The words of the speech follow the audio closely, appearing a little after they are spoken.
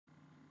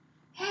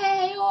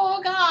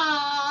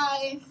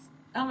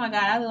Oh my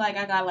God, I look like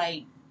I got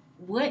like,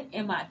 what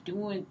am I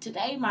doing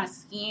today? My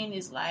skin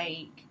is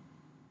like,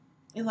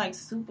 it's like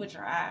super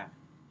dry.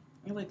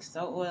 It looks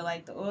so oily.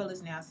 Like the oil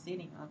is now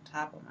sitting on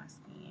top of my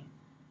skin.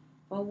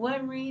 For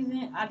what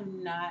reason? I do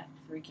not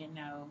freaking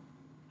know.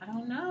 I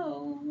don't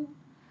know.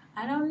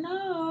 I don't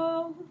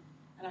know.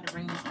 I gotta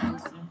bring this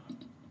closer.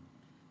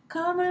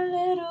 Come a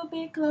little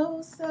bit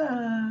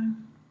closer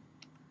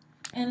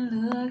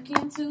and look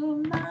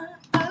into my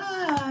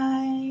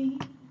eyes.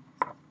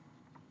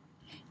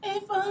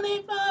 If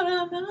only for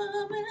a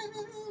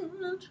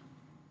moment.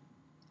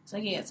 So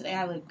yeah, today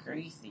I look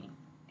greasy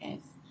as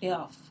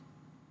F.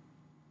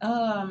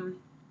 Um.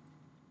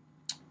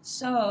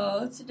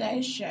 So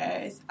today's show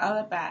is all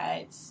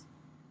about,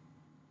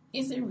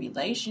 it's a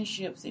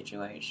relationship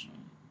situation.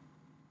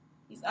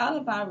 It's all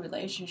about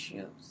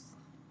relationships.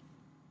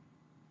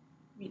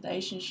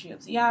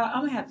 Relationships. Y'all,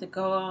 I'm gonna have to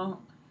go on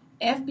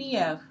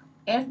FBF.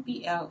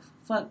 FBF.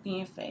 Fuck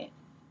being fat.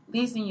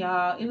 Listen,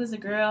 y'all, it was a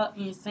girl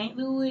in St.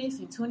 Louis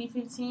in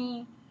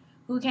 2015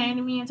 who came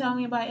to me and told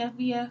me about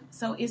FBF.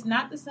 So it's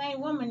not the same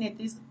woman that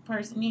this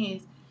person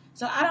is.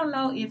 So I don't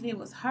know if it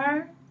was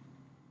her,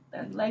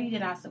 the lady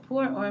that I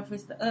support, or if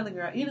it's the other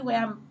girl. Either way,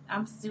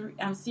 I'm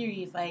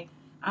serious. Like,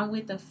 I'm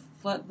with the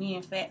fuck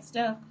being fat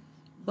stuff,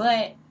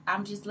 but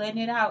I'm just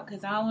letting it out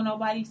because I don't want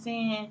nobody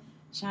saying,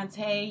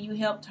 Shantae, you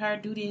helped her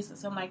do this or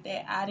something like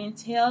that. I didn't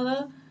tell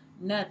her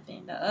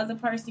nothing. The other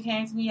person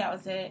came to me. I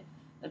was at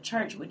the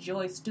church with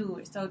Joy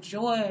Stewart, so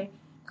Joy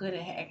could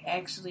have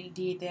actually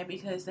did that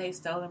because they've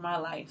stolen my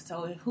life.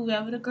 So if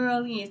whoever the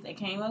girl is that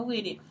came up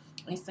with it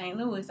in St.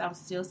 Louis, I'm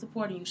still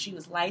supporting you. She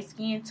was light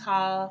skinned,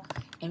 tall,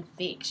 and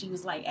thick. She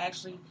was like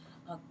actually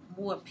a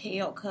more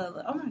pale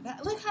color. Oh my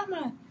God, look how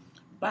my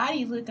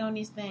body look on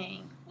this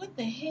thing. What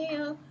the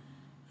hell?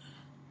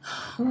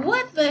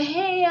 What the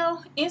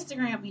hell?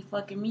 Instagram be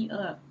fucking me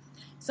up.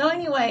 So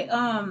anyway,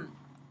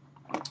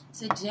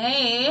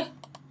 today,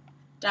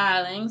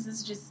 darlings,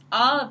 it's just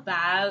all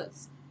about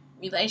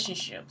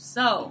relationships.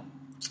 So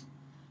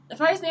the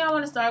first thing I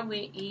want to start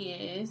with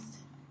is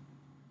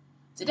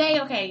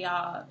today. Okay,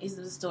 y'all, is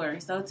the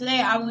story. So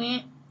today I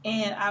went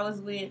and I was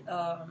with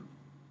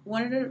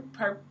one of the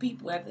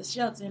people at the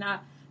shelter, and I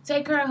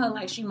take care of her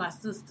like she my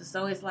sister.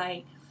 So it's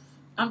like,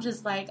 I'm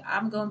just like,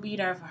 I'm gonna be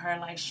there for her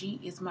like she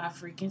is my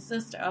freaking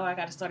sister. Oh, I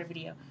gotta start a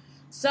video.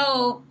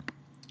 So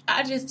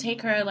I just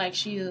take her like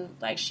she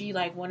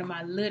like one of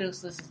my little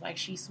sisters, like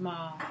she's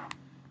small.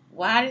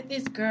 Why did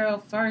this girl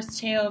first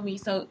tell me?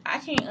 So I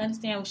can't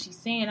understand what she's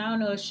saying. I don't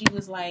know if she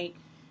was like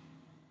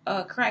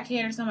a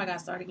crackhead or something. I gotta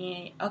start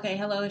again. Okay,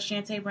 hello, it's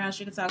Shantae Brown,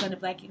 Sugar Talk on the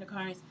Black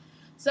Unicorns.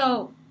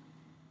 So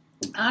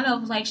I don't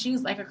know if like she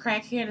was like a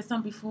crackhead or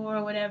something before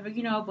or whatever,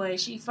 but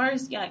she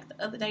first, like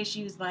the other day,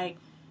 she was like,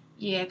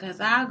 yeah, because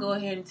I'll go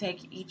ahead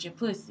and eat your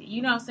pussy.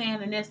 You know what I'm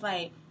saying? And that's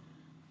like,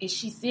 is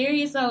she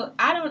serious? So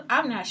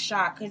I'm not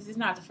shocked because it's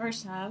not the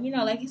first time,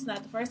 like it's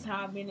not the first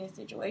time I've been in a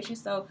situation.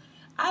 So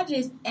I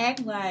just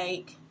act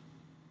like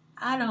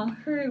I don't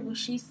hear what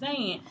she's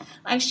saying.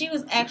 Like she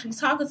was actually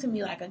talking to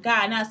me like a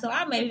guy. Now, so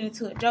I made it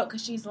into a joke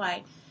because she's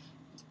like,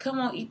 come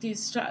on, eat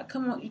this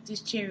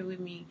cherry with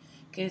me.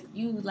 Cause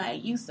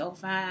you so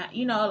fine,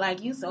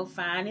 like you so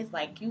fine. It's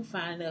like you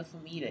fine enough for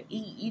me to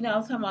eat,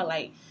 I'm talking about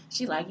like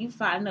she like you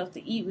fine enough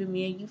to eat with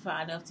me and you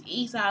fine enough to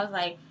eat. So I was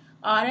like,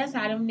 oh, that's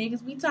how them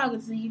niggas be talking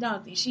to you,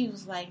 don't they? She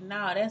was like,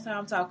 no, that's how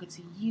I'm talking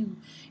to you.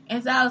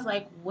 And so I was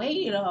like,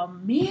 wait a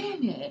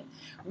minute.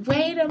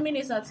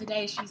 So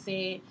today she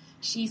said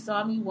she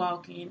saw me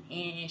walking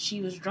and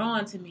she was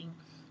drawn to me.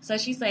 So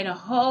she said the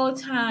whole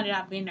time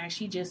that I've been there,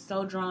 she just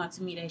so drawn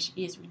to me that she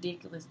is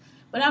ridiculous.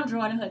 But I'm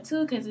drawn to her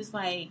too because it's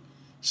like,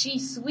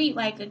 she's sweet.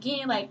 Like,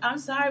 again, like, I'm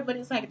sorry, but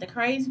it's like the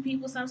crazy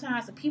people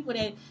sometimes, the people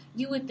that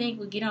you would think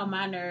would get on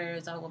my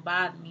nerves or would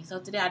bother me. So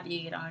today I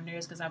did get on her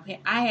nerves because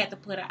I had to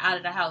put her out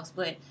of the house.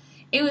 But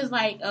it was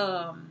like,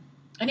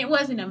 and it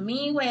wasn't a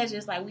mean way. It's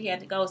just like we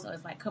had to go. So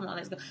it's like, come on,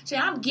 let's go. She,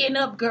 I'm getting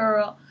up,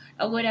 girl,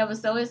 or whatever.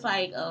 So it's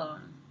like,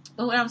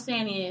 but what I'm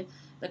saying is,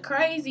 the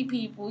crazy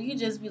people, you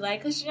just be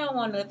like, because she don't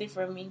want nothing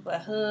from me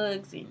but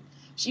hugs, and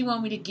she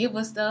want me to give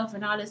her stuff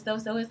and all this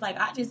stuff. So it's like,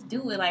 I just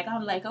do it. Like,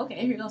 I'm like,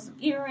 okay, here goes some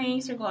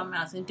earrings. Here goes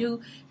Mountain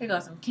Dew. Here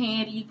goes some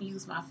candy. You can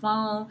use my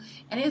phone.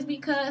 And it's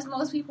because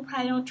most people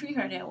probably don't treat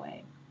her that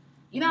way.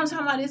 You know what I'm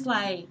talking about? It's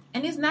like,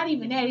 and it's not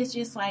even that. It's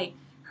just like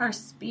her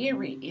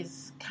spirit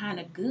is kind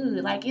of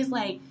good. Like, it's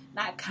like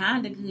not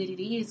kind of good.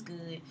 It is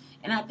good.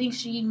 And I think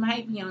she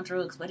might be on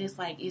drugs, but it's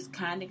like, it's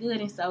kind of good.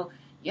 And so,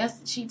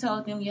 yes, she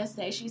told them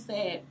yesterday, she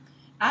said,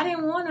 I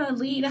didn't want her to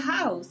leave the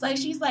house. Like,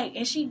 she's like,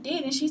 and she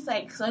did. And she's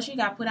like, so she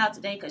got put out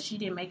today because she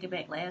didn't make it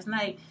back last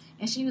night.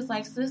 And she was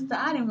like, sister,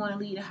 I didn't want to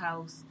leave the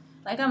house.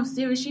 Like, I'm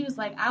serious. She was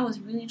like, I was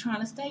really trying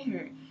to stay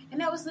here.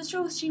 And that was the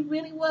truth. She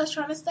really was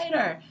trying to stay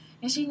there.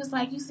 And she was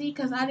like, you see,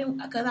 because I knew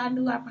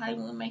I probably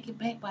wouldn't make it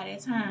back by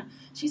that time.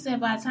 She said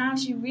by the time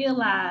she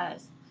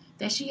realized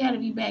that she had to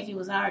be back, it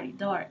was already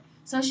dark.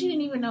 So she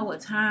didn't even know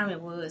what time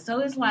it was. So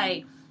it's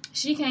like,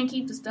 she can't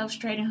keep the stuff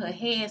straight in her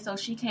head, so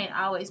she can't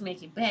always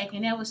make it back.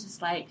 And that was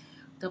just like,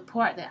 the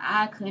part that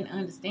I couldn't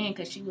understand,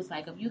 because she was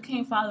like, if you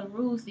can't follow the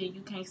rules, then you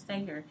can't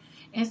stay here.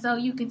 And so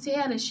you can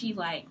tell that she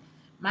like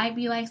might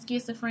be like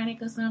schizophrenic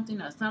or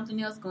something else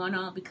going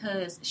on,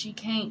 because she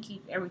can't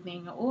keep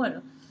everything in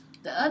order.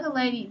 The other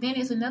lady, then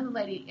it's another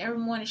lady, every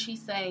morning she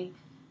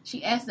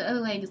asked the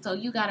other lady, so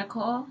you got a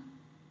car?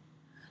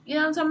 You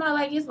know what I'm talking about?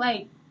 Like, it's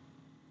like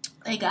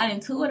they got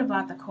into it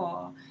about the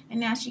car, and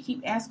now she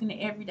keep asking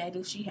it every day,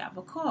 does she have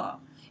a car?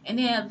 And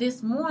then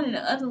this morning,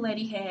 the other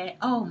lady had,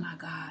 oh my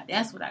God,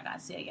 that's what I got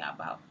to tell y'all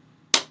about.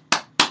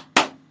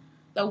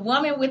 The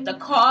woman with the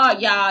car,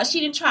 y'all,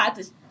 she done tried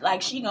to,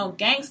 like, she gonna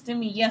gangster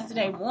me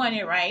yesterday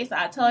morning, right? So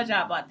I told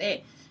y'all about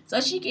that.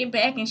 So she get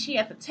back and she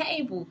at the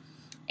table,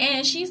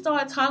 and she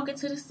started talking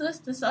to the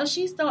sister. So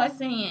she started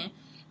saying,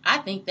 I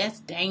think that's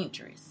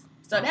dangerous.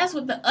 So that's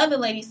what the other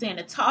lady saying,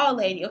 the tall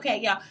lady. Okay,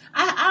 y'all,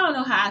 I don't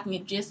know how I can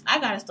I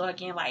gotta start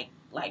getting like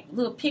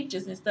little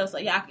pictures and stuff so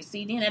y'all can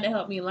see. Then that'll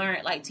help me learn,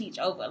 like teach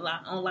over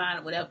online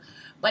or whatever.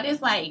 But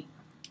it's like,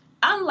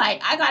 I'm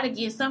like, I gotta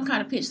get some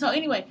kind of picture. So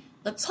anyway,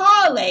 the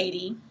tall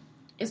lady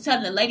is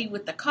telling the lady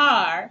with the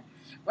car,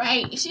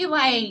 right? She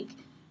like,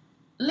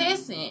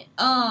 listen,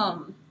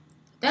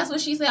 that's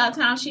what she say all the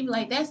time. She be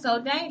like, that's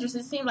so dangerous.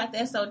 It seems like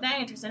that's so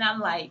dangerous. And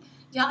I'm like,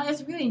 y'all,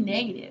 that's really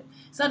negative.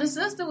 So the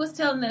sister was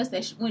telling us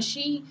that when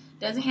she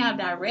doesn't have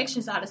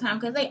directions all the time,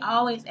 because they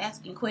always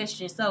asking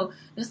questions. So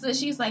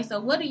she's like, so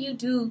what do you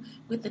do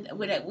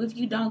if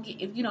you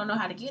don't know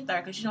how to get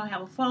there because you don't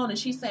have a phone? And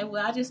she say,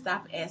 well, I just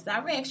stop and ask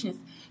directions.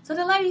 So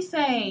the lady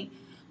say,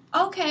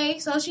 okay.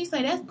 So she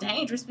say, that's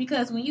dangerous,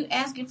 because when you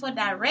asking for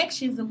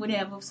directions or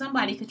whatever,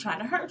 somebody could try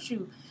to hurt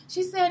you.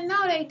 She said,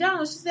 no, they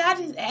don't. She said, I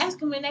just ask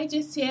them and they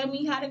just tell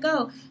me how to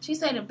go. She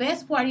said, the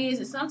best part is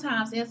that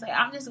sometimes they'll say,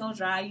 I'm just going to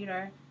drive you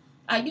there.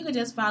 You can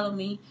just follow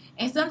me.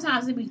 And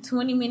sometimes it'll be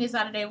 20 minutes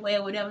out of their way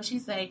or whatever. She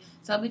say,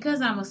 so because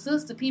I'm a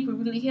sister, people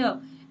really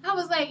help. I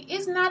was like,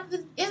 it's not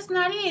it.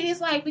 It's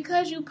like,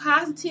 because you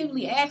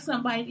positively ask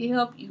somebody to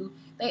help you,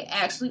 they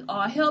actually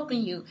are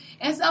helping you.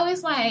 And so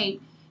it's like,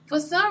 for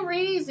some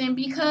reason,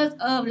 because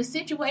of the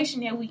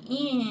situation that we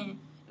in,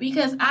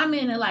 because I'm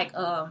in an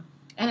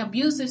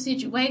abusive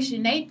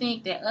situation, they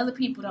think that other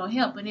people don't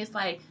help. And it's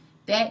like,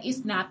 that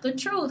is not the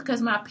truth,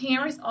 because my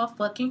parents are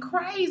fucking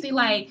crazy.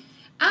 Like,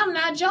 I'm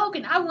not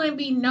joking. I wouldn't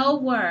be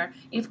nowhere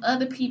if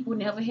other people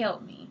never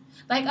helped me.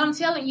 Like, I'm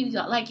telling you,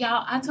 like,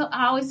 y'all, I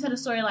always tell the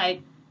story,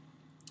 like,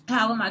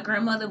 how my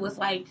grandmother was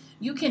like,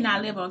 you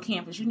cannot live on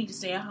campus. You need to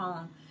stay at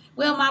home.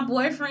 Well, my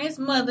boyfriend's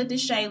mother,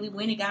 DeShaley,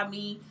 went and got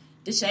me,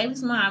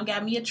 DeShaley's mom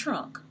got me a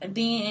trunk. And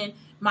then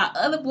my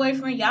other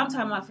boyfriend, y'all, I'm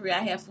talking about for real,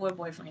 I have 4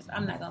 boyfriends.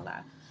 I'm not going to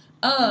lie.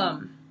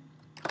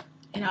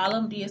 And all of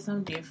them did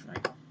something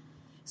different.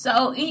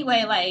 So,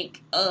 anyway,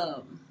 like,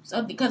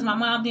 so because my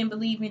mom didn't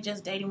believe in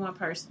just dating one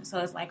person. So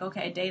it's like,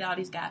 okay, date all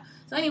these guys.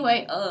 So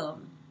anyway,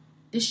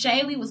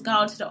 DeShaley was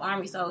gone to the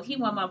army, so he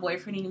wasn't my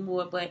boyfriend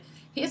anymore. But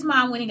his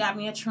mom went and got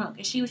me a trunk,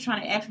 and she was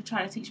trying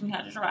to teach me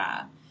how to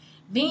drive.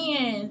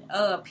 Then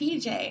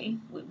PJ,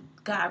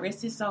 God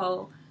rest his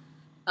soul,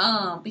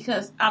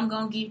 because I'm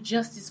gonna give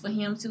justice for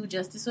him too,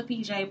 justice for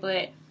PJ.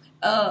 But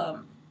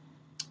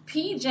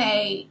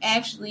PJ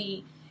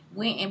actually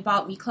went and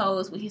bought me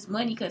clothes with his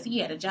money because he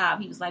had a job.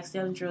 He was like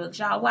selling drugs.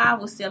 Y'all, while I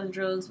was selling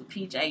drugs with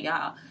PJ,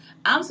 y'all,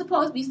 I'm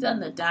supposed to be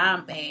selling a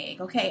dime bag.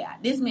 Okay,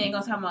 this man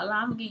gonna talk about,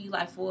 I'm gonna give you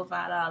like $4 or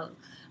 $5.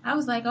 I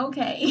was like,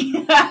 okay.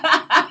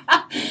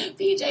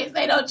 PJ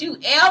say, don't you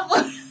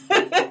ever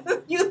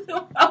you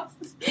supposed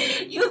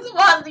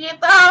to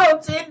get the whole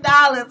 $10.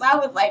 I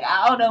was like,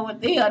 I don't know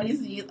what the hell this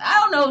is.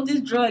 I don't know what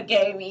this drug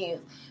game is.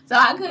 So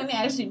I couldn't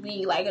actually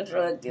be like a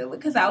drug dealer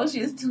because I was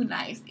just too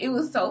nice. It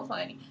was so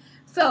funny.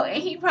 So,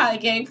 and he probably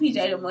gave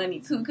PJ the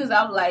money too, because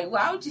I'm like,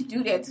 why would you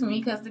do that to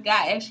me? Because the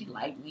guy actually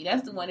liked me.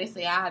 That's the one that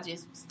say, I'll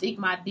just stick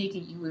my dick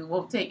in you and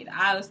won't take it.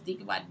 I'll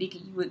stick my dick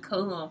in you and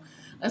come.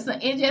 So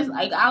it just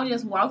like, I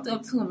just walked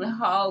up to him in the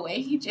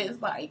hallway. He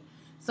just like,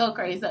 so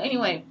crazy. So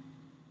anyway,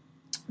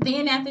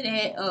 then after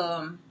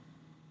that,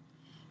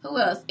 who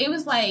else? It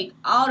was like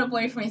all the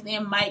boyfriends.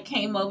 Then Mike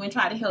came over and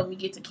tried to help me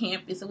get to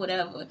campus or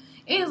whatever.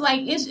 It was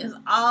like, it's just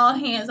all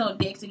hands on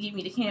deck to get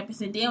me to campus.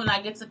 And then when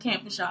I get to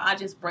campus, y'all, I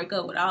just break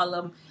up with all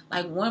of them,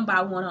 like one by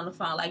one on the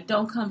phone. Like,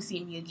 don't come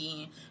see me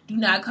again. Do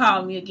not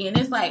call me again.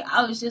 It's like,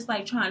 I was just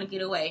like trying to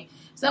get away.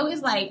 So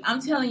it's like, I'm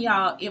telling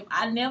y'all, if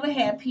I never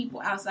had people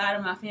outside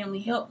of my family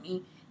help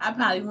me, I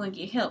probably wouldn't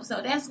get help.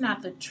 So that's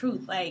not the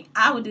truth. Like,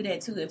 I would do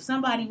that too. If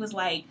somebody was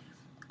like,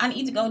 I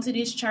need to go to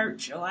this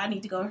church or I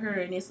need to go here,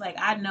 and it's like,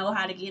 I know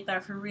how to get there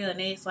for real, and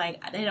it's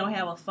like, they don't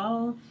have a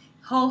phone,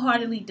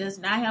 wholeheartedly does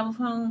not have a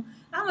phone,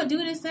 I'm going to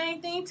do the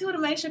same thing too to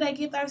make sure they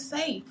get there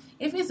safe.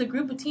 If it's a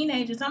group of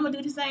teenagers, I'm going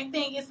to do the same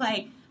thing. It's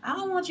like, I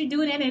don't want you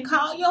doing that and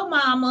call your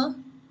mama.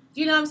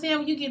 You know what I'm saying?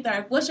 When you get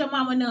there, what's your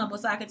mama number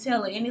so I can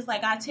tell her? And it's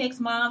like, I text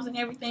moms and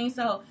everything,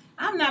 so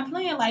I'm not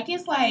playing. Like,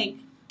 it's like,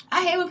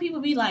 I hate when people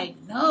be like,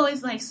 no,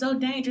 it's like so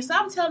dangerous. So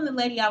I'm telling the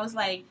lady, I was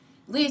like,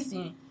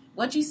 listen,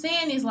 what you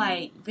saying is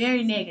like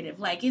very negative.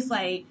 Like, it's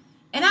like,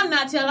 and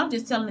I'm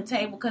just telling the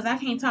table because I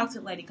can't talk to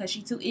the lady because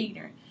she's too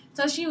ignorant.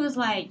 So she was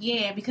like,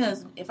 yeah,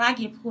 because if I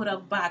get pulled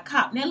up by a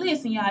cop. Now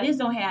listen, y'all, this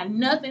don't have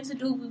nothing to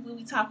do with what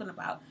we talking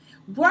about.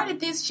 Where did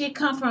this shit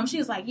come from? She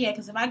was like, yeah,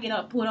 because if I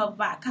get pulled up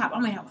by a cop,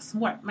 I'm going to have a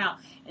smart mouth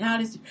and all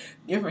this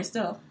different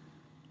stuff.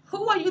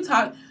 Who are you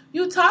talking?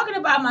 You talking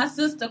about my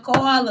sister,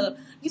 Koala.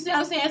 You see what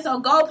I'm saying? So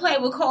go play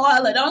with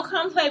Koala. Don't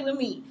come play with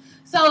me.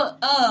 So,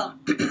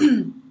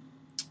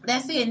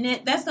 that's it.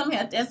 And that's something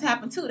that's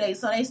happened today.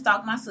 So they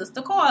stalked my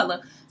sister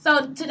Carla.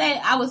 So today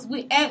I was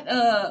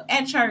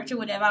at church or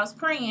whatever. I was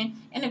praying,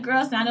 and the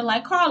girl sounded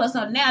like Carla.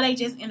 So now they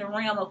just in the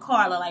realm of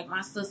Carla, like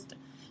my sister.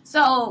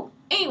 So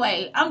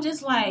anyway, I'm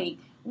just like,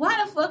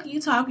 why the fuck are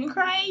you talking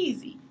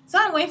crazy? So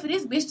I'm waiting for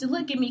this bitch to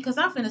look at me because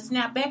I'm finna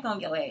snap back on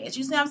your ass.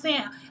 You see what I'm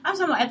saying? I'm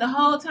talking about at the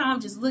whole time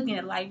just looking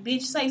at it like,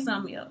 bitch, say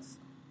something else.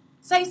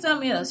 Say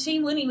something else. She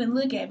wouldn't even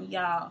look at me,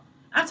 y'all.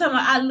 I'm talking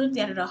about I looked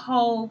at her the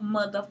whole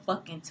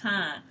motherfucking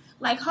time.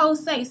 Like, ho,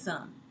 say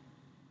something.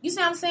 You see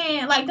what I'm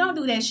saying? Like, don't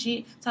do that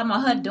shit. Talking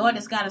about her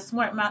daughter's got a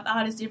smart mouth,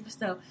 all this different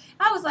stuff.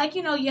 I was like,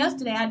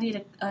 yesterday I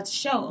did a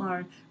show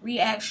on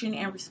reaction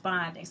and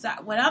responding. So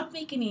what I'm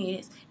thinking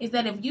is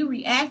that if you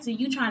reacting,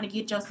 you trying to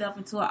get yourself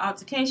into an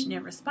altercation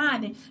and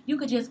responding, you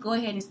could just go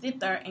ahead and sit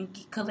there and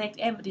collect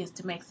evidence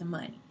to make some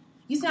money.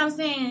 You see what I'm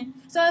saying?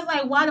 So it's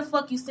like, why the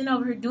fuck you sitting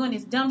over here doing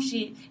this dumb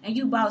shit and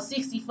you about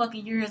 60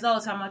 fucking years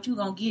old talking about you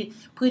gonna get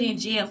put in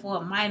jail for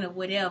a minor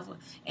whatever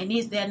and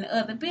this, that, and the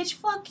other. Bitch,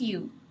 fuck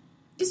you.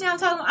 You see what I'm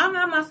talking about? I'm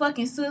not my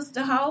fucking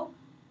sister, hoe.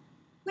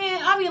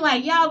 Man, I'll be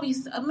like,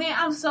 man,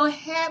 I'm so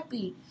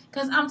happy.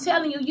 Because I'm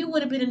telling you, you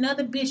would have been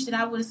another bitch that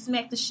I would have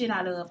smacked the shit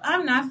out of.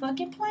 I'm not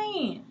fucking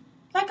playing.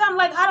 I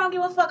don't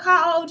give a fuck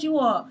how old you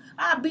are.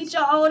 I'll beat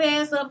your old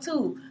ass up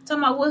too.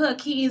 Talking about what her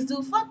kids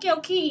do. Fuck your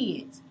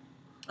kids.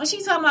 And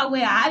she talking about,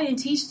 well, I didn't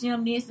teach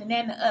them this and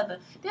that and the other.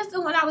 This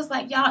the one I was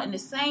like, y'all in the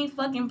same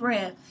fucking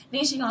breath.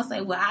 Then she gonna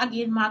say, well, I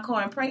get in my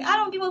car and pray. I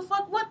don't give a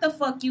fuck what the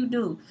fuck you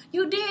do.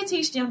 You did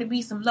teach them to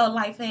be some low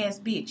life ass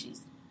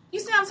bitches.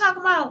 You see what I'm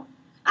talking about?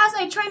 I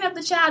say train up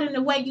the child in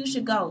the way you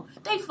should go.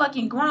 They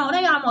fucking grown.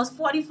 They almost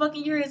 40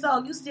 fucking years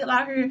old. You still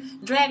out here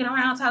dragging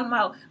around talking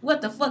about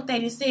what the fuck they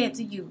just said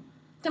to you.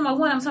 Talking about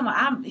what I'm talking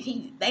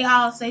about. They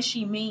all say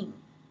she mean.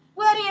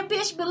 Well then,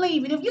 bitch,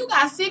 believe it. If you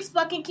got 6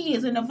 fucking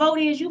kids and the vote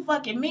is you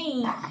fucking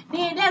mean,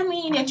 then that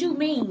mean that you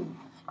mean.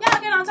 Y'all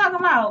get what I'm talking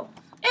about?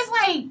 It's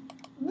like,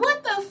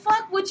 what the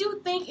fuck would you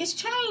think is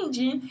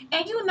changing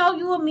and you know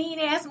you a mean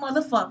ass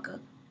motherfucker?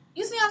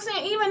 You see what I'm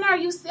saying? Even though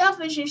you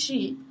selfish and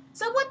shit.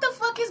 So what the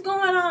fuck is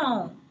going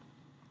on?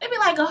 They be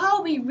like, a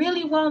homie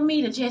really want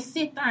me to just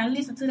sit there and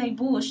listen to their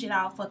bullshit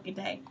all fucking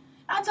day.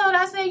 I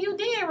said, you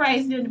did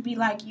raise them to be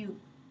like you.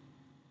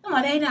 Come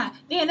on, they not.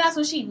 Then that's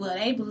what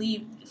they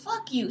believe.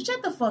 Fuck you.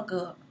 Shut the fuck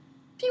up.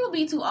 People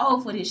be too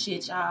old for this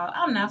shit, y'all.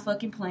 I'm not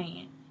fucking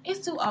playing. It's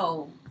too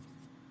old.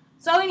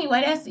 So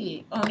anyway, that's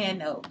it. On that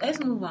note, let's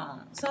move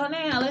on. So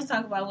now let's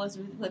talk about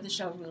what the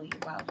show really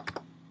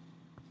about.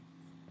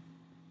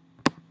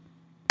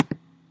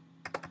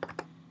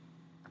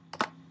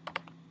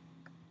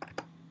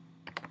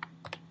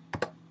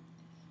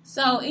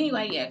 So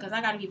anyway, yeah, because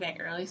I got to get back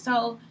early.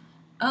 So,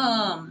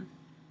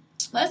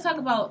 let's talk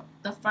about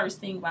the first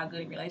thing about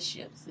good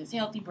relationships is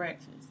healthy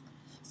breakfast.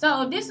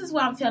 So this is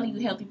why I'm telling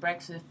you healthy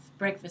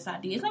breakfast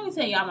ideas. Let me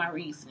tell y'all my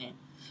reasoning.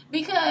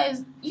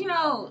 Because,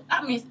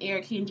 I miss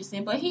Eric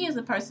Henderson, but he is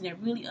a person that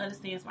really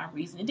understands my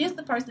reasoning. This is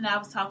the person that I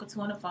was talking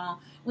to on the phone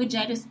when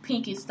Jada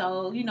Pinkett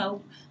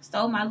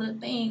stole my little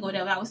thing or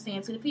whatever I was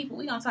saying to the people.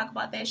 We're going to talk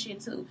about that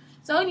shit too.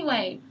 So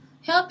anyway,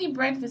 healthy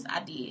breakfast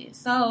ideas.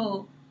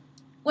 So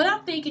what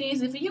I'm thinking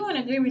is if you're in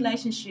a good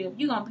relationship,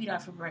 you're going to be there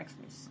for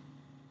breakfast.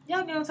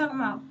 Y'all know what I'm talking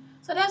about?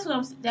 So that's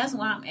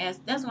why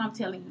I'm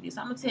telling you this.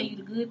 I'm gonna tell you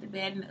the good, the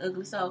bad, and the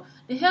ugly. So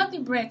the healthy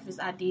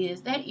breakfast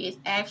ideas, that is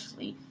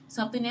actually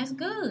something that's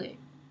good.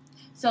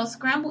 So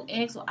scrambled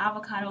eggs with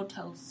avocado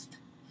toast.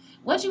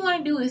 What you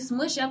want to do is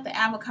smush up the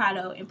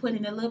avocado and put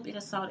in a little bit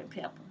of salt and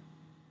pepper.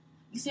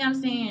 You see what I'm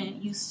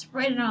saying? You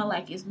spread it on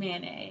like it's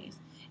mayonnaise,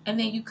 and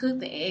then you cook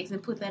the eggs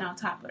and put that on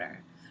top of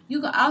there. You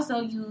could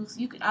also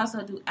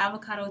do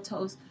avocado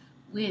toast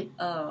with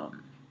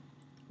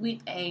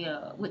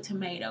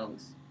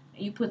tomatoes.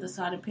 And you put the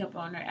salt and pepper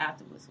on there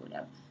afterwards,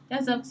 whatever.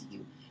 That's up to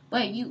you.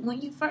 But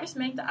when you first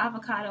make the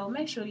avocado,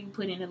 make sure you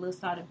put in a little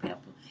salt and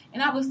pepper.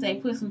 And I would say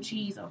put some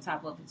cheese on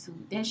top of it too.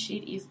 That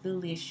shit is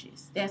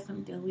delicious. That's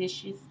some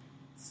delicious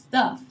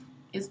stuff.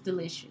 It's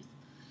delicious.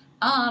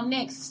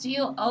 Next,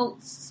 steel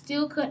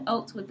cut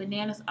oats with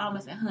bananas,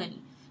 almonds, and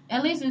honey.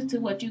 Now listen to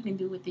what you can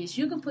do with this.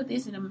 You can put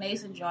this in a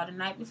mason jar the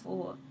night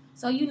before.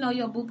 So you know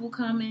your boo-boo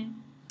coming.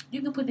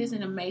 You can put this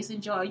in a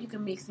mason jar. You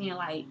can mix in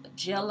like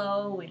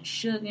Jello and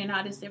sugar and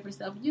all this different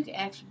stuff. You can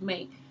actually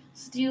make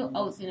steel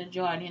oats in a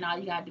jar, and then all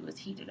you gotta do is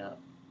heat it up.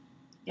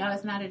 Y'all,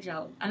 it's not a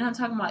joke. And I'm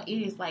talking about it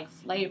is like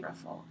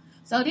flavorful.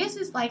 So this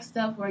is like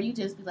stuff where you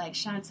just be like,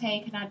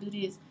 Shantae, can I do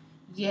this?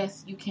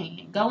 Yes, you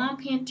can. Go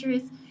on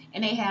Pinterest,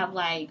 and they have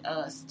like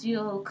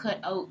steel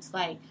cut oats,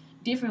 like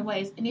different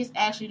ways, and it's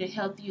actually the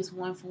healthiest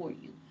one for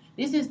you.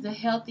 This is the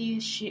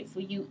healthiest shit for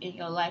you in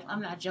your life.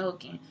 I'm not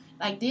joking.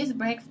 Like these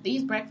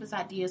breakfast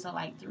ideas are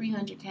like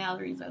 300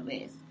 calories or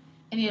less,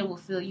 and it will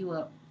fill you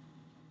up.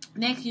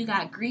 Next, you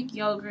got Greek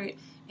yogurt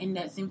and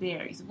nuts and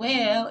berries.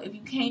 Well, if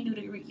you can't do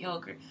the Greek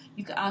yogurt,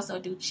 you can also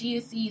do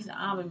chia seeds and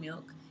almond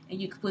milk,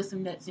 and you can put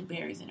some nuts and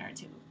berries in there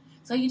too.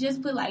 So you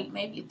just put like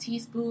maybe a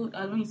tablespoon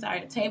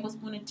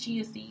of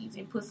chia seeds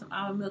and put some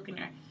almond milk in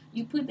there.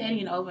 You put that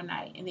in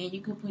overnight, and then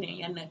you can put in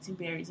your nuts and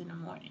berries in the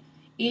morning.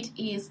 It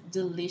is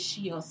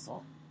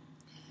delicioso.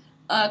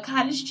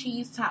 Cottage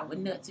cheese topped with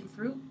nuts and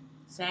fruit.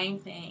 Same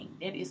thing.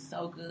 That is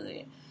so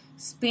good.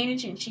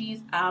 Spinach and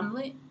cheese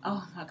omelet.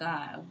 Oh my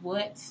God.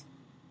 What?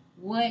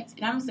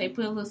 And I'm going to say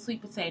put a little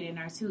sweet potato in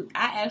there too.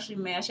 I actually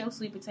mash up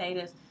sweet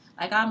potatoes.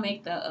 Like I'll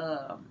make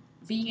the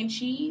vegan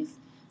cheese.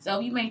 So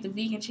if you make the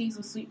vegan cheese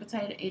with sweet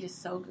potato, it is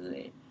so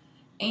good.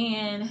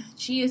 And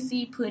chia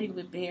seed pudding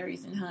with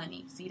berries and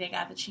honey. See, they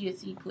got the chia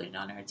seed pudding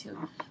on there too.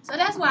 So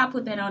that's why I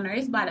put that on there.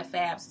 It's by the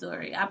Fab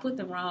Story. I put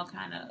the wrong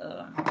kind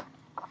of.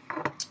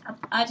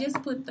 I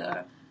just put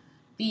the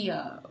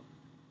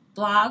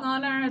blog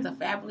on there, the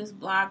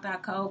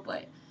fabulousblog.co.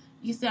 But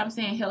you see, I'm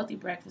saying healthy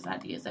breakfast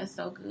ideas. That's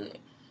so good.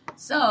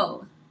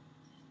 So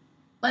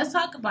let's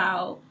talk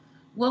about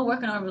what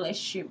working on a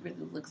relationship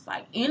really looks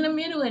like. In the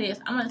middle of this,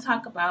 I'm going to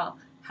talk about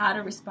how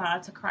to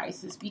respond to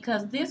crisis,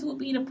 because this will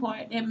be the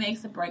part that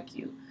makes or break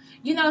you.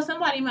 You know,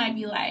 somebody might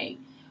be like,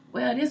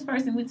 well, this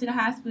person went to the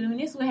hospital, and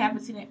this is what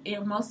happened to them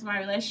in most of my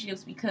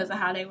relationships because of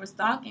how they were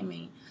stalking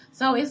me.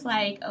 So it's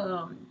like,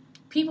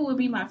 people would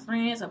be my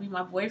friends or be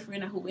my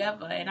boyfriend or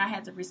whoever, and I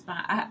had to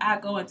respond. I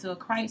go into a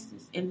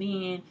crisis, and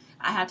then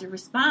I have to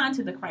respond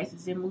to the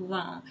crisis and move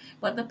on.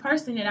 But the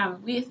person that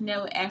I'm with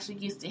never actually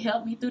gets to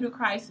help me through the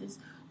crisis,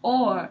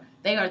 or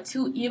they are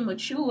too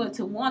immature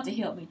to want to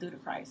help me through the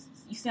crisis.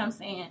 You see what I'm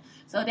saying?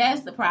 So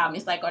that's the problem.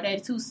 It's like, are they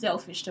too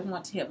selfish to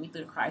want to help me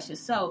through the crisis?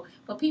 So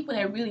for people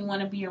that really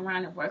want to be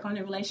around and work on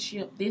the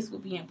relationship, this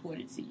would be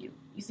important to you.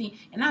 You see?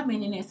 And I've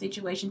been in that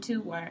situation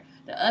too, where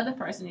the other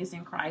person is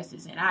in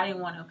crisis, and I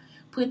didn't want to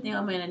put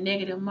them in a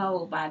negative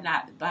mode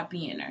by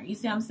being there. You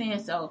see what I'm saying?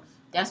 So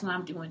that's why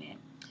I'm doing it.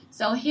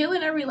 So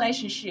healing a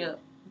relationship,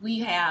 we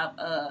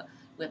have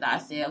with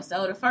ourselves.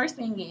 So the first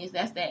thing is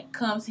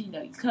come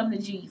to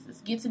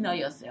Jesus. Get to know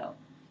yourself.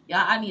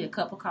 Y'all, I need a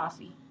cup of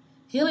coffee.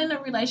 Healing the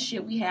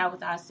relationship we have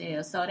with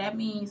ourselves. So that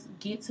means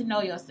get to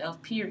know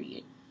yourself,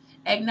 period.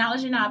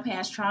 Acknowledging our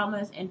past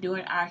traumas and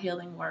doing our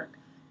healing work.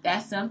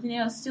 That's something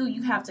else too.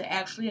 You have to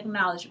actually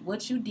acknowledge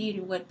what you did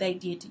and what they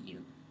did to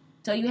you.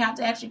 So you have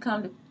to actually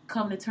come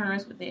to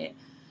terms with it.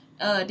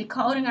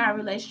 Decoding our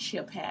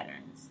relationship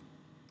patterns.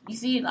 You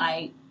see,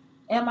 like,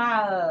 am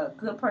I a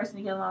good person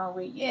to get along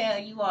with? Yeah,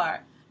 you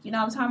are. You know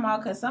what I'm talking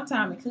about? Because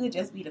sometimes it could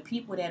just be the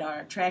people that are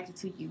attracted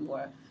to you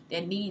or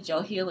that need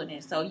your healing.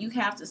 And so you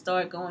have to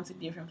start going to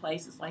different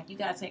places. Like, you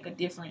got to take a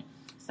different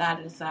side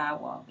of the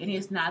sidewalk. And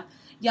it's not,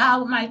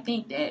 y'all might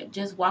think that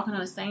just walking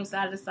on the same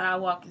side of the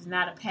sidewalk is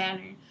not a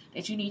pattern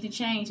that you need to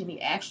change, and it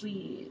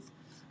actually is.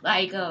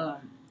 Like, I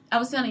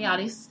was telling y'all,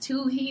 there's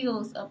two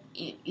hills up.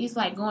 It's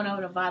like going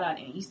over the viaduct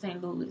in East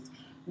St. Louis.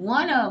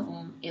 One of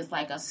them is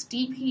like a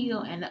steep hill,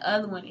 and the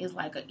other one is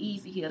like an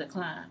easy hill to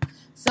climb.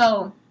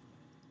 So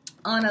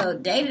on a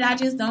day that I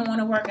just don't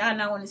want to work out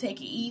and I want to take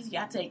it easy,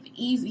 I take the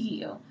easy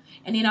hill.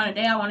 And then on a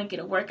day I want to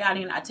get a workout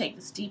in, I take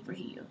the steeper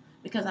hill,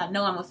 because I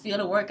know I'm going to feel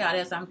the workout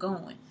as I'm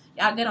going.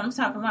 Y'all get what I'm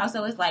talking about?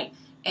 So it's like,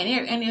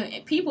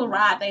 and people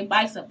ride their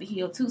bikes up the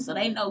hill too, so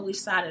they know which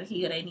side of the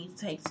hill they need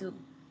to take too.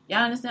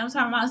 Y'all understand what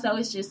I'm talking about? So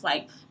it's just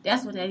like,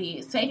 that's what that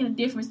is. Taking a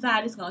different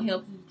side is going to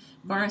help you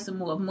burn some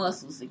more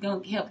muscles. It's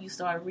going to help you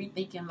start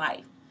rethinking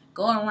life.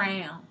 Go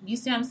around. You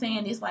see what I'm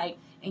saying? It's like,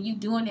 and you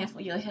doing that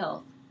for your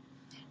health.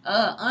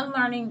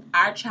 Unlearning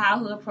our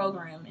childhood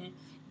programming.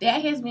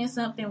 That has been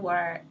something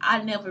where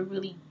I never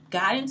really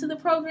got into the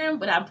program,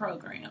 but I'm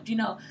programmed. You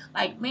know,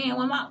 like, man,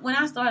 when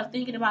I started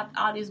thinking about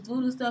all this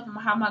voodoo stuff and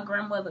how my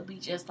grandmother be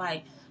just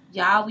like,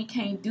 y'all, we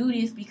can't do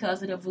this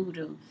because of the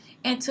voodoo.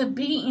 And to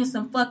be in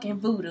some fucking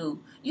voodoo,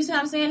 you see what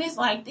I'm saying? It's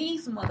like,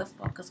 these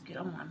motherfuckers get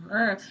on my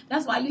nerve.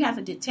 That's why you have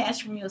to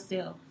detach from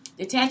yourself.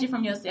 Detach it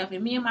from yourself.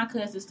 And me and my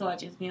cousins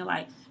started just being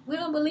like, we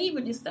don't believe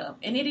in this stuff.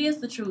 And it is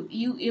the truth.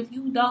 If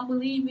you don't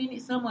believe in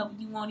it, some of it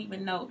you won't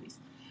even notice.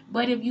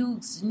 But if you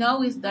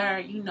know it's there,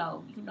 you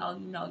know.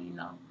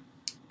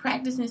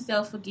 Practicing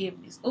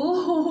self-forgiveness.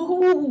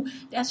 Ooh,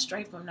 that's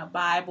straight from the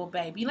Bible,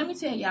 baby. Let me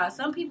tell y'all,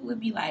 some people would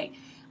be like,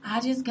 I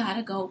just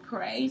gotta go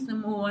pray some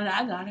more, and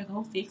I gotta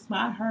go fix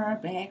my hair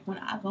back when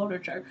I go to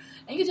church.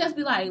 And you just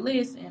be like,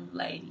 listen,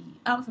 lady,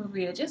 I'm for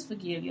real. Just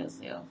forgive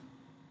yourself.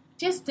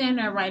 Just stand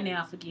there right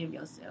now and forgive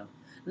yourself.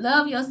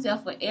 Love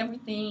yourself for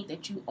everything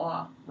that you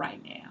are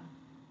right now.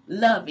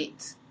 Love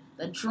it.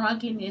 The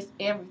drunkenness,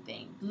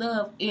 everything.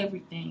 Love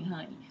everything,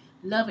 honey.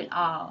 Love it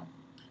all.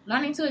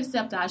 Learning to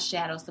accept our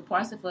shadows, the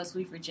parts of us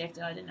we've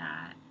rejected or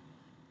denied.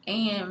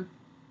 And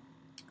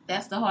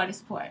that's the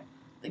hardest part.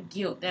 The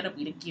guilt. That'll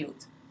be the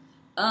guilt.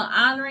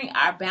 Honoring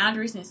our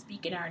boundaries and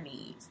speaking our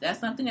needs. That's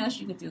something else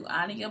you can do.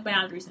 Honor your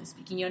boundaries and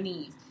speaking your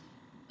needs.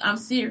 I'm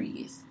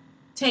serious.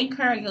 Take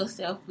care of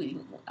yourself.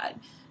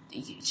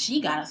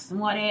 She got a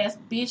smart ass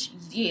bitch.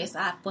 Yes,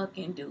 I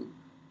fucking do.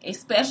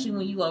 Especially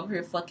when you over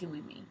here fucking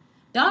with me.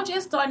 Don't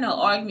just start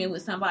no argument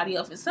with somebody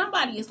else. If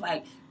somebody is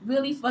like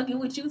really fucking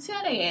with you,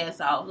 tell their ass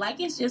off. Like,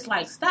 it's just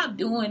like, stop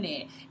doing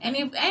that. And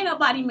if ain't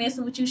nobody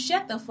messing with you,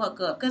 shut the fuck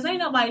up. Because ain't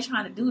nobody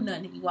trying to do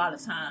nothing to you all the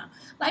time.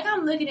 Like,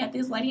 I'm looking at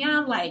this lady and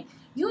I'm like,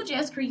 you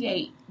just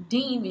create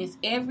demons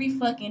every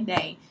fucking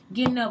day,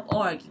 getting up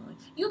arguing.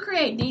 You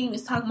create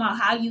demons talking about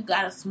how you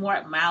got a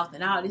smart mouth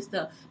and all this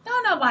stuff.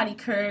 Don't nobody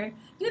care.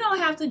 You don't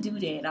have to do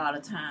that all the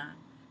time.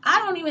 I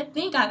don't even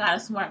think I got a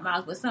smart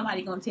mouth, but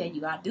somebody gonna tell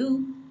you I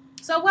do.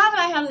 So why would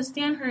I have to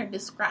stand here and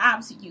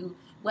describe to you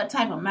what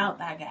type of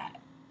mouth I got?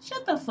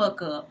 Shut the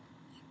fuck up.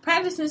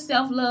 Practicing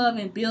self-love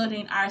and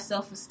building our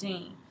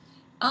self-esteem.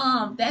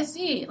 That's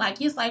it.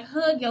 Like, it's like,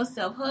 hug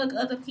yourself, hug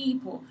other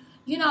people.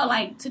 You know,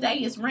 like, today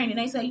it's raining.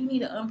 They say you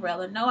need an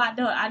umbrella. No, I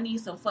don't. I need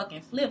some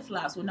fucking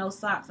flip-flops with no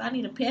socks. I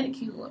need a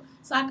pedicure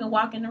so I can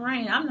walk in the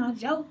rain. I'm not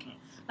joking.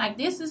 Like,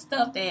 this is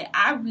stuff that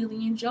I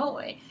really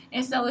enjoy.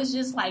 And so it's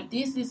just like,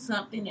 this is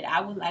something that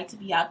I would like to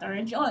be out there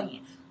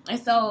enjoying. And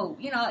so,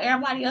 you know,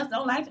 everybody else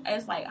don't like it.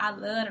 It's like, I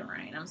love the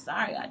rain. I'm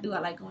sorry, I do. I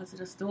like going to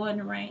the store in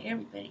the rain,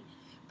 everything.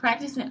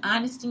 Practicing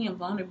honesty and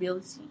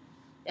vulnerability.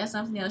 That's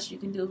something else you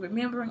can do.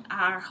 Remembering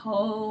our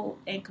whole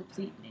and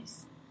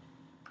completeness.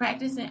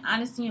 Practicing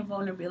honesty and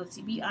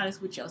vulnerability. Be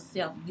honest with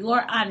yourself.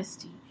 Your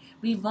honesty.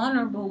 Be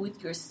vulnerable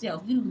with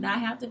yourself. You do not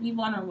have to be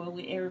vulnerable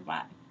with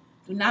everybody.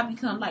 Do not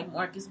become like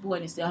Marcus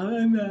Boyd and say,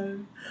 "Hi,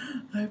 man,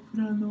 I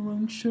put on the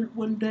wrong shirt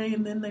one day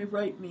and then they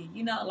write me."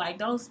 You know, like,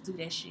 don't do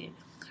that shit.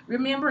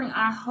 Remembering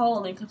our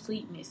whole and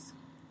completeness.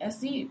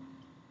 That's it.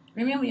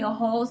 Remember your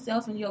whole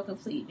self and your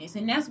completeness.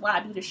 And that's why I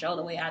do the show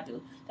the way I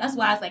do. That's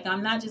why it's like,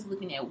 I'm not just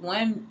looking at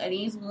one of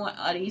these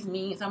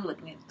memes. I'm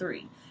looking at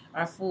 3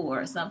 or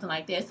 4 or something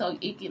like that. So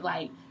it could,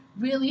 like,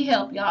 really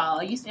help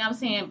y'all. You see what I'm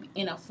saying?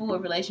 In a full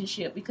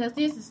relationship. Because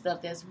this is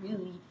stuff that's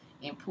really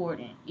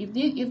important. If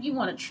you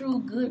want a true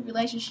good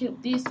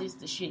relationship, this is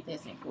the shit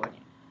that's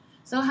important.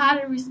 So how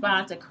to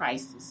respond to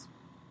crisis.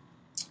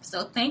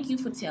 So thank you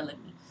for telling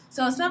me.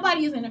 So if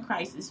somebody is in a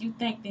crisis, you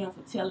thank them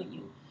for telling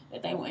you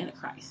that they were in a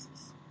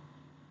crisis.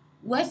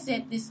 What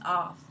set this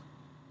off?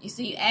 You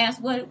see,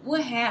 ask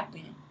what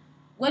happened?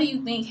 What do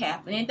you think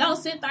happened? And don't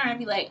sit there and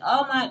be like,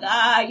 oh my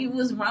God, you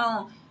was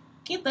wrong.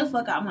 Get the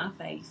fuck out of my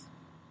face.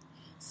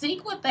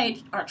 Seek what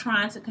they are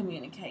trying to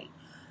communicate.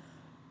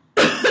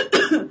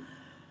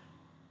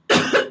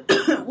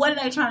 What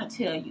are they trying to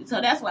tell you?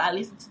 So that's why I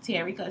listen to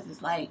Terry, because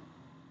it's like,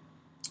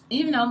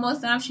 even though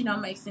most times she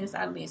don't make sense,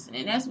 I listen.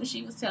 And that's what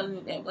she was telling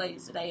me that way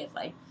today. It's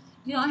like,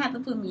 you don't have to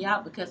put me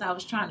out because I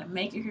was trying to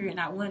make it here and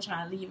I wasn't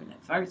trying to leave in the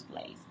first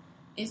place.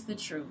 It's the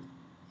truth.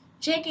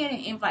 Check in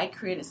and invite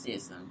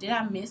criticism. Did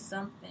I miss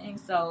something?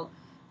 So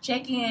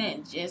check in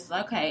and just,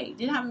 okay,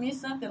 did I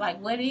miss something?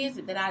 Like, what is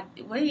it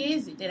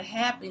that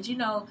happened? You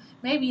know,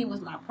 maybe it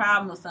was my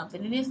problem or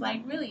something. And it's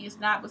like, really, it's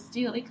not, but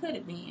still, it could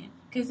have been.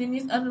 Because in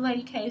this other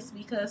lady case,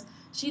 because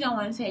she don't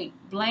want to take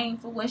blame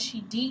for what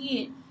she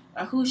did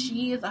or who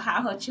she is or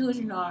how her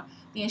children are,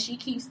 then she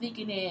keeps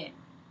thinking that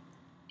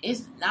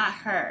it's not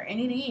her. And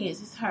it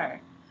is. It's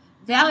her.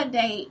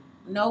 Validate.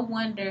 No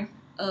wonder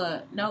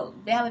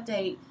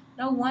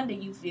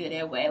you feel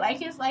that way.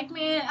 Like, it's like,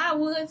 man, I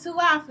would too.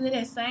 I feel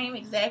that same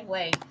exact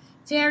way.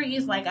 Terry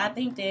is like, I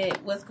think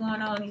that what's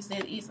going on is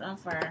that it's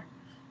unfair.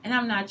 And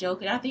I'm not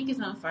joking. I think it's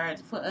unfair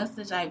for us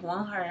to, like,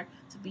 want her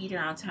to be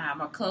there on time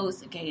or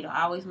close the gate or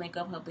always make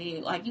up her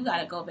bed. Like, you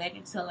got to go back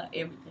and tell her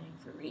everything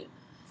for real.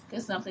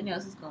 Because something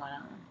else is going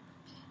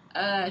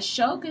on.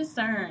 Show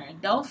concern.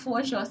 Don't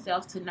force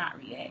yourself to not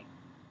react.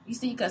 You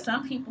see, because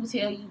some people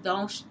tell you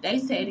they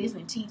say this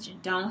in teaching,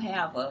 don't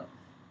have a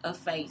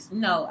face.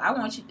 No, I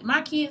want you,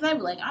 my kids, they be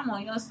like, I'm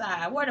on your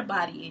side. Where the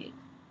body at?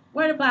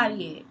 Where the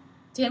body at?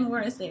 Tell me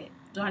where it's at.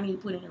 Do I need to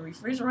put it in the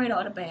refrigerator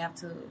or the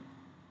bathtub?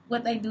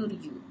 What they do to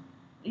you?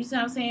 You see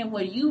what I'm saying?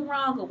 Were you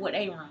wrong or were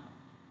they wrong?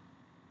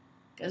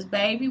 Because,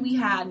 baby, we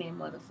hiding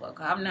that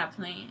motherfucker. I'm not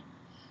playing.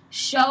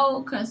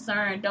 Show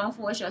concern. Don't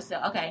force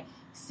yourself. Okay.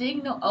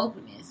 Signal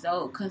openness.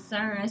 So,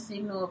 concern,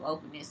 signal of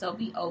openness. So,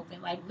 be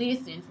open. Like,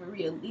 listen, for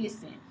real.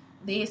 Listen.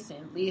 Take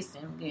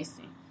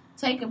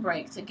a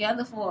break. Take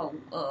a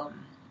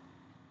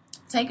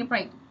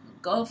break.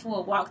 Go for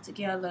a walk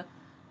together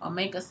or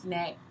make a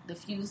snack.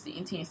 Diffuse the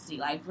intensity.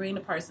 Like, bring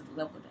the person's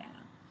level down.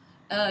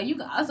 You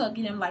can also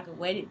get them like a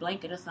weighted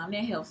blanket or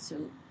something. That helps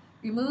too.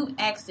 Remove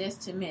access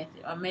to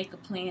method or make a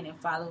plan and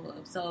follow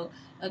up. So,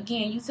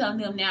 again, you telling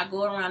them now,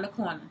 go around the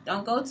corner.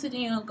 Don't go to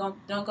them.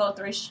 Don't go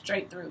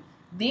straight through.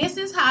 This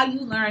is how you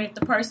learn if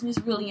the person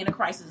is really in a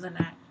crisis or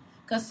not.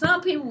 Because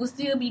some people will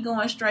still be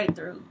going straight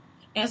through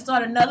and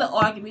start another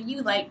argument.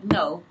 You like,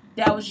 no,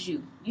 that was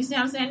you. You see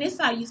what I'm saying? This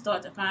is how you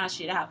start to find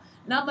shit out.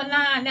 Number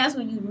 9, that's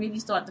when you really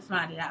start to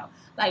find it out.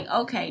 Like,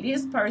 okay,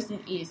 this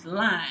person is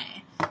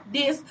lying.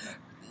 This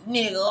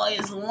nigga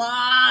is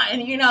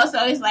lying, you know,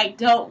 so it's like,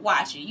 don't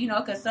watch it, you know,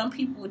 because some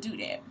people will do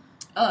that.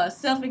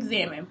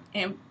 Self-examine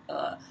and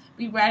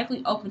be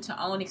radically open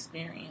to own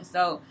experience.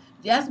 So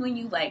that's when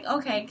you like,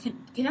 okay,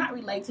 can I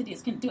relate to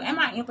this? Am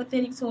I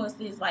empathetic towards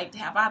this? Like,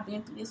 have I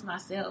been through this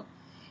myself?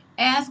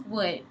 Ask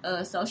what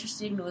social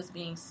signal is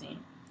being sent.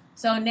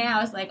 So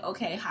now it's like,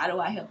 okay, how do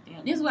I help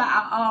them? This is why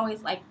I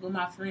always like when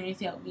my friends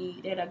help me,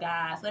 that are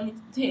guys. Let me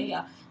tell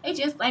y'all, they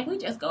just like, we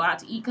just go out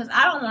to eat because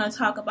I don't want to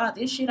talk about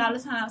this shit all the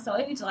time. So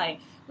it's like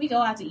we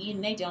go out to eat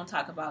and they don't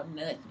talk about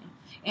nothing.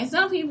 And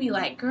some people be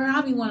like, girl,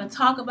 I be want to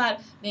talk about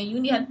it. Then you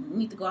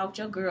need to go out with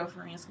your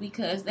girlfriends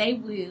because they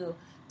will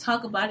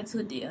talk about it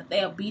to death.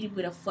 They'll beat it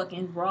with a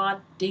fucking raw,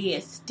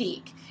 dead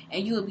stick.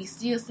 And you will be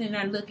still sitting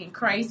there looking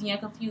crazy and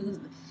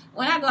confused.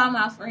 When I go out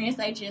with my friends,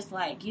 they just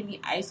like give me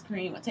ice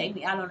cream or take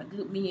me out on a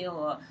good meal,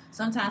 or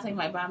sometimes they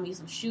might buy me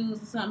some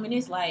shoes or something. And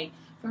it's like,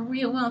 for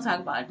real, we don't talk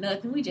about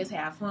nothing. We just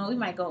have fun. We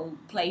might go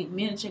play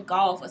miniature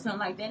golf or something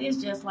like that. It's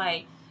just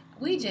like,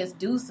 we just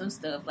do some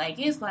stuff. Like,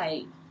 it's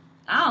like,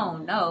 I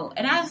don't know.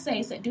 And I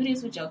say do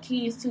this with your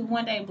kids too.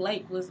 One day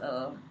Blake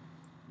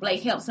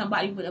helped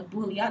somebody with a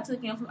bully. I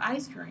took him for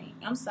ice cream.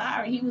 I'm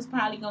sorry. He was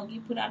probably going to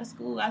get put out of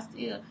school.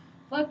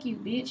 Fuck you,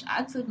 bitch.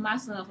 I took my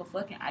son for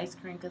fucking ice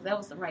cream because that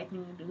was the right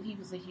thing to do. He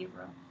was a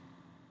hero.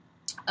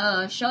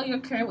 Show your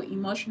care with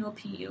emotional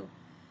appeal.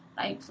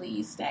 Like,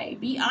 please stay.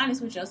 Be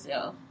honest with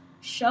yourself.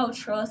 Show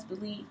trust,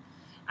 belief.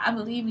 I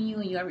believe in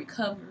you and your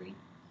recovery.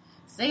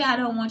 Say, I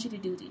don't want you to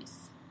do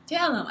this.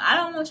 Tell them, I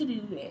don't want you to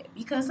do that.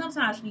 Because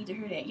sometimes you need to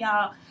hear that.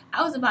 Y'all,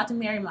 I was about to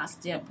marry my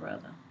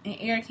stepbrother. And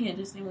Eric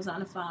Henderson was on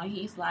the phone.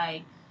 He's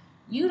like,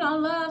 you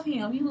don't love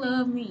him. You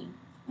love me.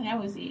 And that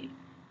was it.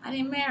 I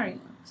didn't marry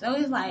him. So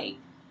it's like,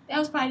 that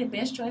was probably the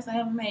best choice I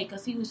ever made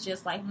because he was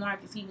just like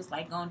Marcus. He was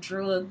like going to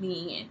drug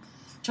me and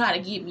try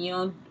to get me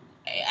on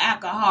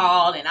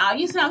alcohol and all.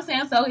 You see what I'm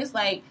saying? So it's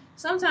like,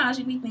 sometimes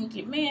you be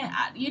thinking, man,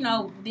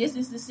 this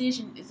is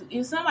decision.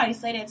 If somebody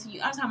say that to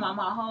you, I'm talking about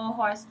my whole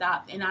heart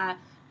stopped. And I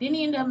didn't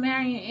end up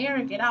marrying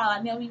Eric at all.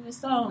 I never even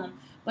saw him.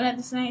 But at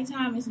the same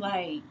time, it's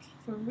like,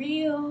 for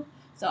real?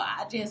 So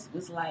I just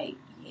was like,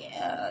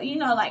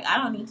 yeah, like, I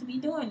don't need to be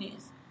doing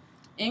this.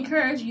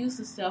 Encourage use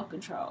of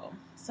self-control.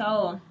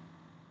 So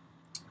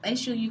make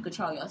sure you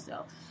control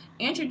yourself.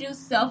 Introduce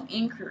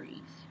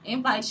self-inquiry.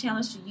 Invite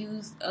challenge to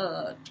use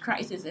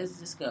crisis as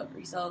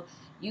discovery. So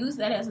use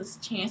that as a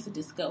chance to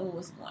discover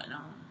what's going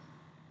on.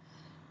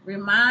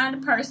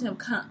 Remind the person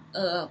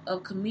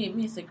of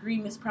commitments,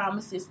 agreements,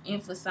 promises.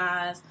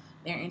 Emphasize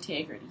their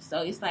integrity.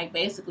 So it's like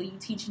basically you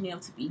teaching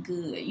them to be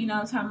good. You know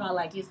what I'm talking about?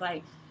 Like, it's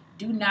like,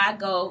 do not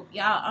go,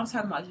 y'all, I'm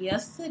talking about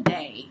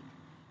yesterday.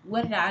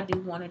 What did I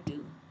want to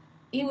do?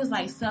 It was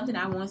like something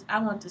I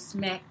want to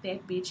smack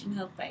that bitch in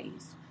her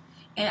face.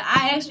 And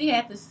I actually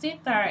had to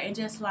sit there and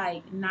just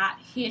like not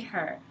hit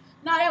her.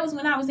 No, that was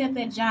when I was at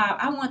that job.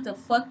 I want to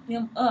fuck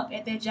them up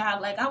at that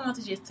job. Like, I want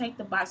to just take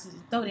the boxes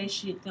and throw that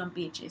shit at them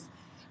bitches.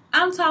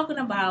 I'm talking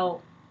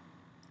about,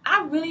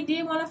 I really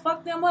did want to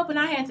fuck them up, and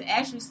I had to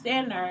actually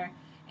stand there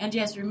and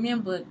just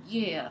remember,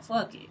 yeah,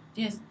 fuck it.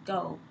 Just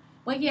go.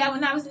 But yeah,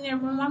 when I was in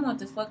that room, I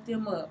wanted to fuck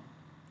them up.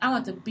 I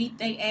want to beat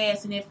their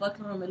ass in that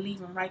fucking room and leave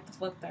them right the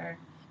fuck there.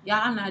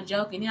 Y'all, I'm not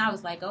joking. And I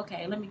was like,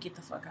 okay, let me get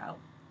the fuck out.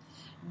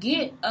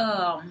 Get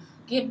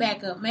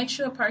back up. Make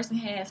sure a person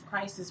has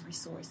crisis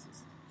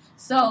resources.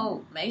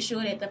 So make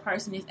sure that the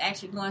person is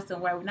actually going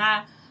somewhere. When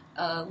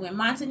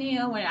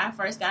Montanil, when I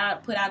first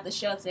put out the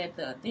shelter at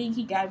the thing,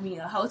 he got me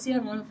a hotel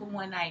room for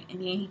one night, and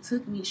then he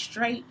took me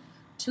straight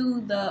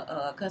to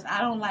the because I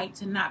don't like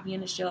to not be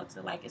in the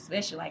shelter, like,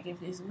 especially like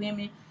if it's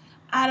women.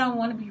 I don't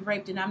want to be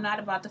raped, and I'm not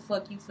about to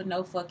fuck you for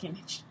no fucking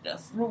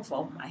roof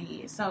over my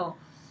head. So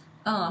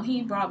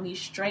he brought me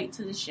straight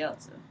to the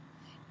shelter.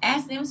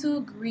 Ask them to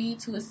agree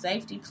to a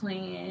safety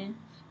plan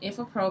if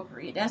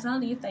appropriate. That's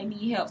only if they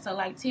need help. So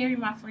like Terry,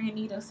 my friend,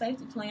 need a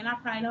safety plan. I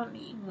probably don't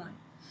need one.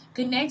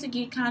 Connect to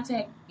get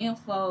contact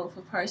info for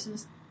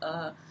persons,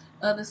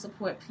 other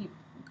support people.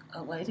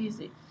 What is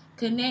it?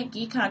 Connect,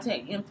 get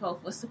contact info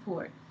for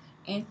support.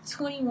 And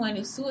 21,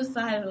 if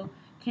suicidal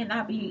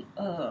cannot be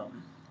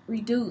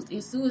reduced.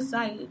 If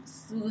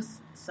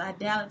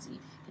suicidality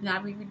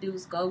cannot be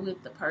reduced, go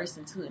with the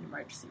person to an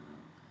emergency room.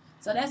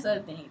 So that's the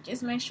other thing.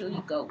 Just make sure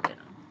you go with them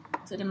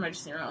to the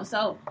emergency room.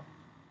 So,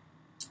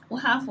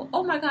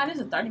 oh my God, this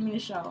is a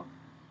 30-minute show.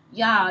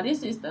 Y'all,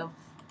 this is the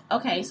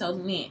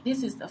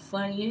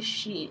funniest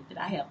shit that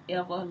I have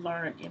ever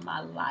learned in my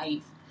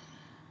life.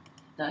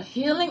 The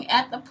healing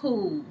at the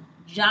pool,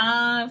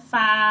 John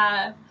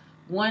 5,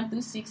 1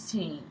 through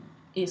 16,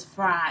 is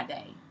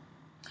Friday.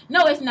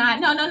 No, it's not.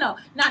 No,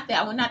 not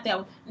that one.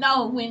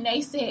 No, when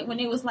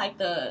it was like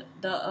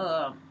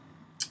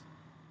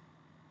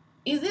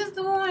is this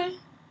the one?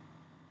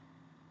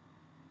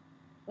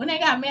 When they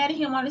got mad at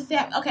him on the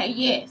Sabbath? Okay,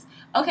 yes.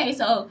 Okay,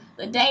 so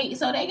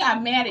they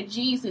got mad at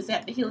Jesus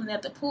at the healing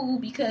at the pool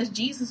because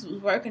Jesus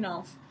was working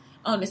on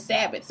the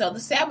Sabbath. So the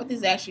Sabbath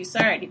is actually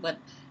Saturday, but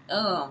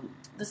the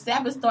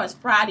Sabbath starts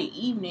Friday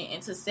evening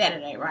into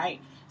Saturday,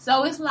 right?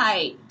 So it's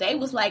like they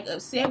was like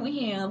upset with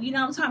him. You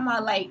know what I'm talking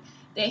about? Like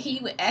that he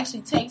would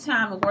actually take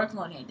time and work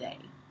on that day.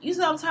 You see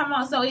what I'm talking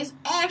about? So it's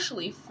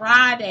actually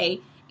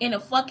Friday in a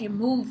fucking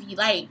movie.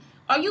 Like,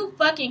 Are you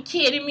fucking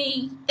kidding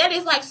me? That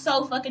is like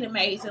so fucking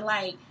amazing.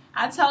 Like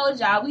I told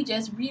y'all, we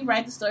just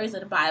rewrite the stories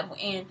of the Bible,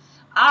 and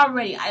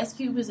already Ice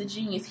Cube is a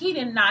genius. He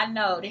did not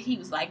know that he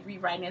was like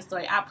rewriting that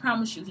story. I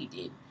promise you he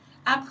did.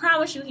 I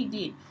promise you he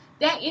did.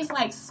 That is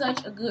like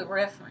such a good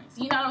reference.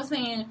 You know what I'm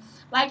saying?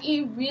 Like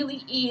it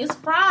really is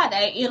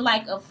Friday in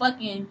like a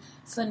fucking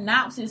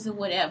synopsis or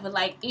whatever.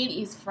 Like it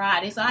is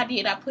Friday. So I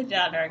put it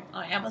out there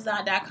on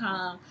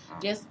Amazon.com.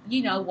 Just,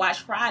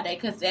 watch Friday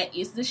because that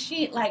is the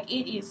shit. Like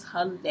it is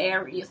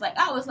hilarious. Like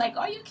I was like,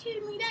 are you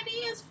kidding me? That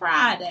is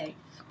Friday.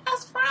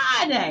 That's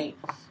Friday.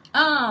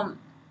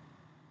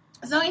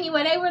 So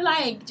anyway, they were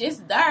like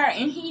just there,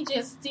 and he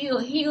just still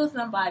healed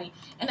somebody.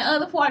 And the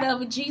other part of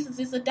it, Jesus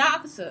is a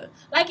doctor.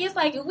 Like it's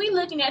like if we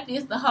looking at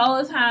this the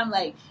whole time,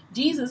 like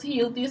Jesus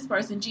healed this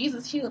person,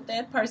 Jesus healed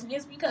that person,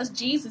 it's because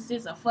Jesus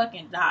is a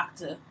fucking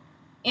doctor,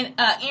 an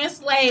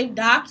enslaved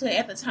doctor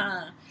at the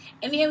time.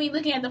 And then we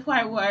looking at the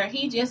part where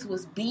he just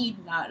was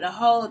beaten out the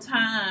whole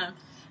time.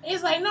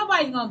 It's like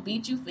nobody's gonna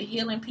beat you for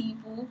healing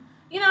people.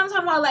 You know what I'm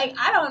talking about? Like,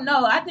 I don't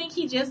know. I think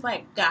he just,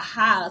 like, got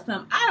high or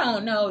something. I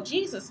don't know.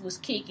 Jesus was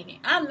kicking it.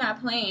 I'm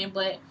not playing,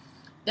 but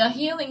the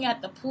healing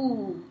at the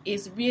pool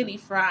is really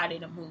Friday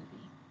the movie.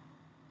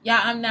 Yeah,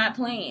 I'm not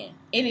playing.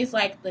 It is,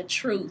 like, the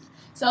truth.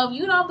 So if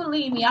you don't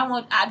believe me,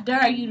 I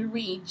dare you to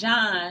read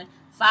John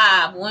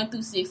 5, 1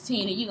 through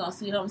 16, and you're going to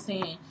see what I'm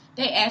saying.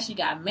 They actually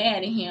got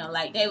mad at him.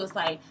 Like, they was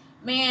like,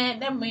 man,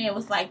 that man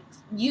was like,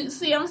 you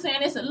see what I'm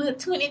saying? It's a little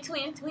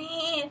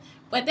twin.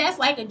 But that's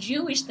like a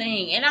Jewish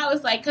thing. And I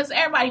was like, because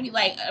everybody be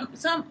like,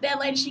 that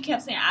lady, she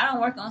kept saying, I don't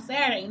work on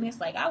Saturday. And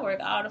it's like, I work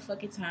all the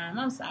fucking time.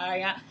 I'm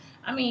sorry.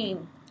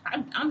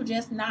 I'm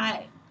just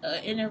not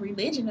in a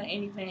religion or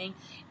anything.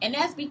 And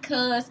that's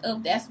because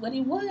that's what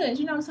it was.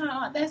 You know what I'm talking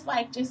about? That's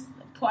like just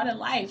part of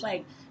life.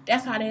 Like,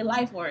 that's how their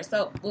life was.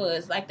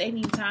 Like, they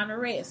need time to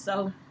rest.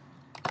 So,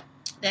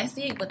 that's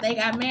it. But they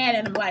got mad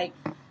at him like,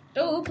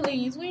 dude,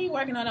 please, we ain't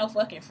working on no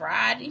fucking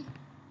Friday.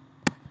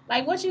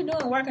 Like, what you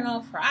doing working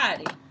on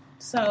Friday?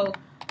 So,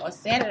 or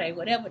Saturday,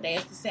 whatever day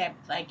is the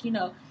Sabbath. Like,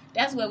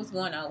 that's what was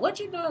going on. What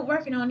you doing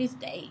working on this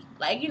day?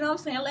 Like, you know what I'm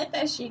saying? Let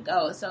that shit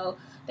go. So,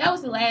 that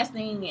was the last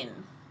thing,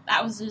 and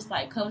I was just,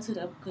 like, coming to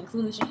the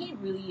conclusion. He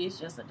really is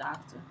just a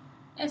doctor.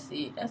 That's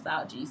it. That's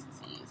all Jesus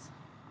is.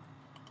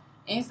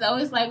 And so,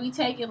 it's like, we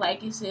take it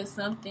like it's just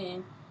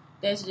something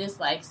that's just,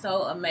 like,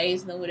 so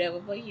amazing or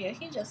whatever. But, yeah,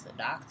 he's just a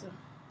doctor.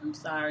 I'm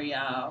sorry,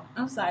 y'all.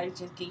 I'm sorry to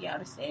just give y'all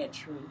the sad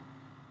truth.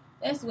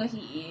 That's what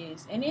he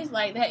is. And it's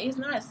like that. It's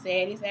not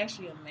sad. It's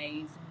actually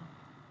amazing.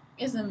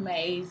 It's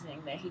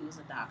amazing that he was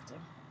a doctor.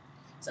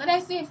 So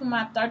that's it for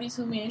my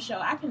 32-minute show.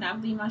 I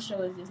cannot believe my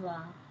show is this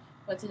long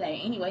for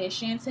today. Anyway,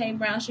 it's Shantae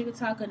Brown, Sugar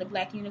Talker, the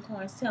Black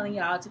Unicorns, telling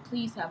y'all to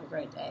please have a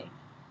great day.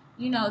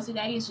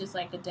 Today is just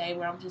like a day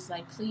where I'm just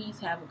like, please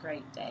have a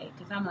great day.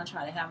 Because I'm going to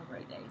try to have a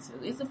great day,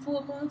 too. It's a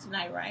full moon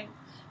tonight, right?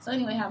 So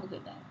anyway, have a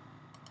good day.